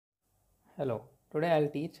Hello, today I'll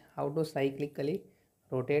teach how to cyclically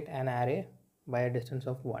rotate an array by a distance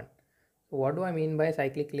of 1. So what do I mean by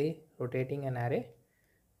cyclically rotating an array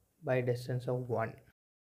by a distance of 1?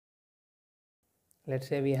 Let's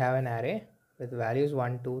say we have an array with values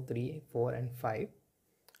 1, 2, 3, 4 and 5.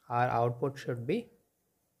 Our output should be,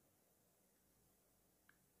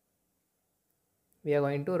 we are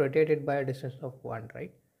going to rotate it by a distance of 1,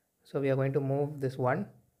 right? So we are going to move this 1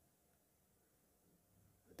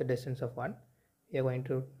 with the distance of 1. We are going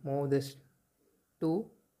to move this 2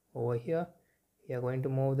 over here. We are going to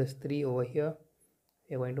move this 3 over here.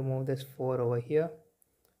 We are going to move this 4 over here,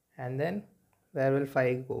 and then where will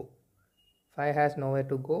 5 go? 5 has nowhere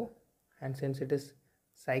to go, and since it is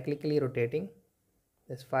cyclically rotating,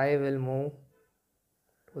 this 5 will move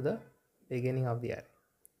to the beginning of the array.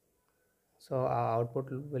 So our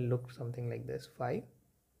output will look something like this. 5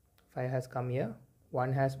 has come here,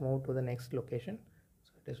 1 has moved to the next location,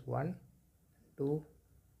 so it is 1, 2,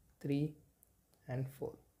 3 and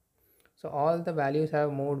 4. So all the values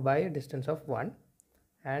have moved by a distance of 1,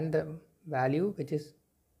 and the value which is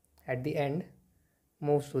at the end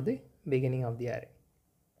moves to the beginning of the array.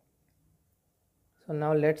 So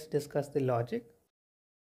now let's discuss the logic.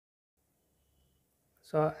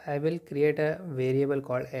 So I will create a variable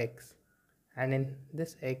called x, and in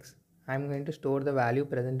this x I am going to store the value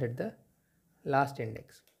present at the last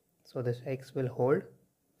index. So this x will hold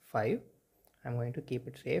 5. I am going to keep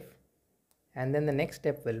it safe, and then the next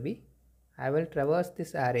step will be I will traverse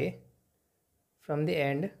this array from the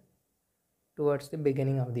end towards the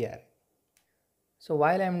beginning of the array. So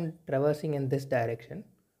while I am traversing in this direction,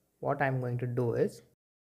 what I am going to do is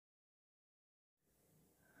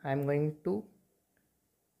I am going to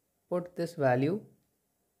put this value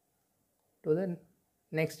to the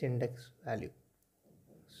next index value.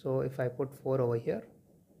 So if I put 4 over here,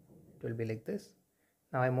 it will be like this.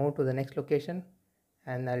 Now I move to the next location,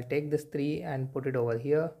 and I'll take this 3 and put it over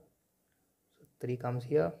here. So 3 comes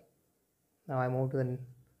here. Now I move to the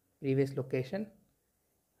previous location.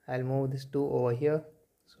 I'll move this 2 over here.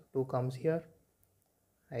 So 2 comes here.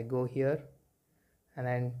 I go here and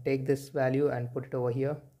I take this value and put it over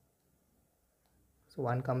here. So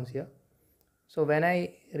 1 comes here. So when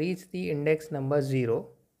I reach the index number 0,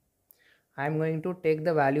 I am going to take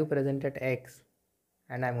the value present at x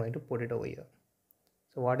and I am going to put it over here.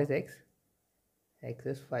 So what is x? X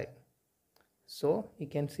is 5. So you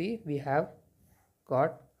can see we have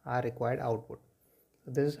got our required output.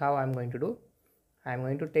 So this is how I am going to do. I am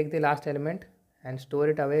going to take the last element and store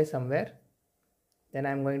it away somewhere. Then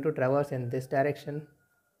I am going to traverse in this direction.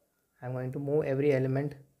 I am going to move every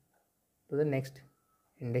element to the next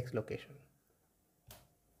index location.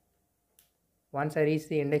 Once I reach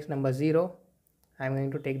the index number 0, I am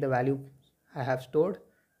going to take the value I have stored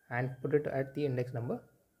and put it at the index number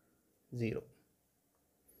 0.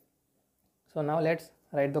 So now let's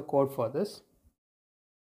write the code for this.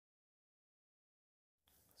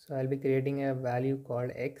 So I'll be creating a value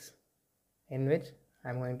called x, in which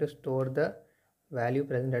I'm going to store the value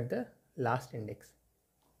present at the last index.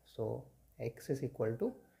 So x is equal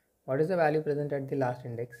to, what is the value present at the last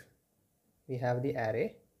index? We have the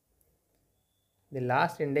array. The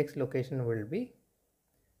last index location will be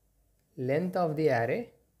length of the array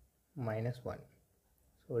minus 1.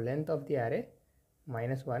 So length of the array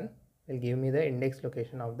minus 1 will give me the index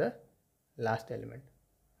location of the last element.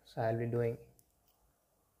 So I'll be doing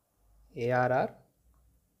ARR,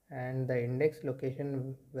 and the index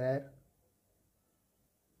location where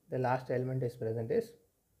the last element is present is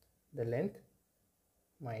the length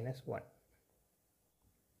minus 1.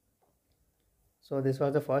 So this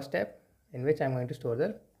was the first step in which I am going to store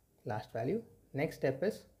the last value. Next step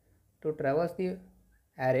is to traverse the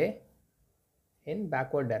array in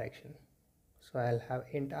backward direction. So I'll have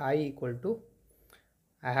int I equal to,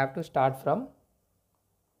 I have to start from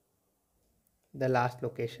the last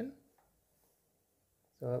location.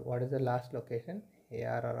 So what is the last location?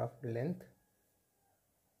 ARR of length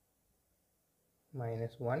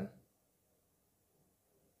minus 1.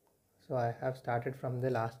 So I have started from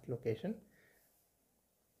the last location,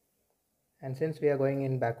 and since we are going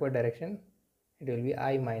in backward direction, it will be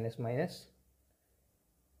I minus minus.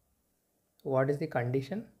 So what is the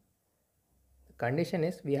condition? The condition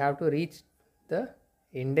is we have to reach the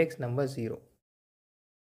index number 0.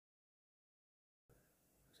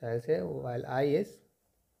 So I'll say while I is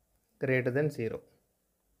greater than 0.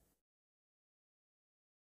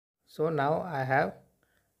 So now I have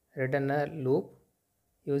written a loop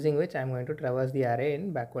using which I am going to traverse the array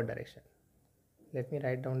in backward direction. Let me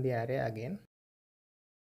write down the array again.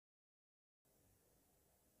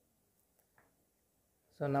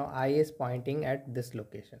 So now I is pointing at this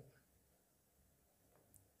location.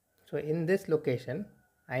 So in this location,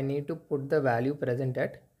 I need to put the value present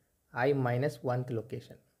at I minus 1th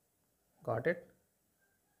location. Got it?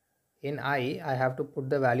 In I have to put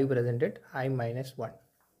the value present at I minus 1.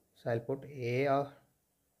 So I'll put ARR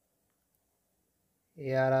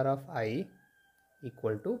of I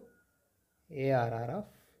equal to ARR of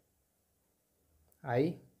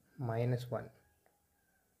I minus 1.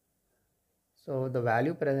 So the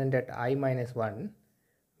value present at I minus 1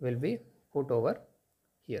 will be put over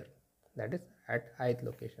here, that is at ith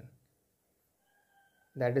location.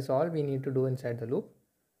 That is all we need to do inside the loop.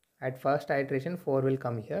 At first iteration 4 will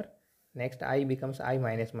come here, next I becomes I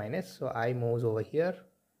minus minus, so I moves over here.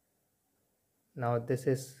 Now this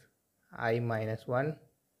is I minus 1,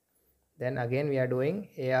 then again we are doing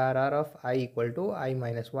ARR of I equal to I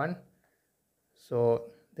minus 1,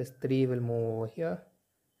 so this 3 will move over here,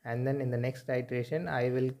 and then in the next iteration I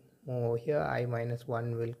will move over here, I minus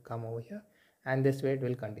 1 will come over here, and this way it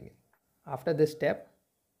will continue. After this step,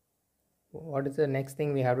 what is the next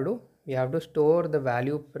thing we have to do? We have to store the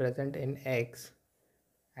value present in X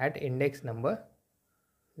at index number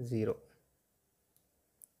 0.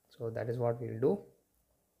 So that is what we will do.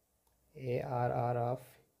 ARR of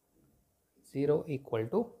 0 equal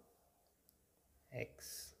to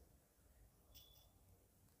X.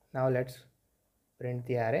 Now let's print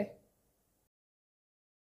the array.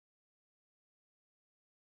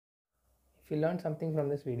 If you learned something from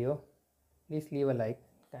this video, please leave a like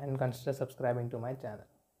and consider subscribing to my channel.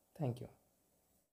 Thank you.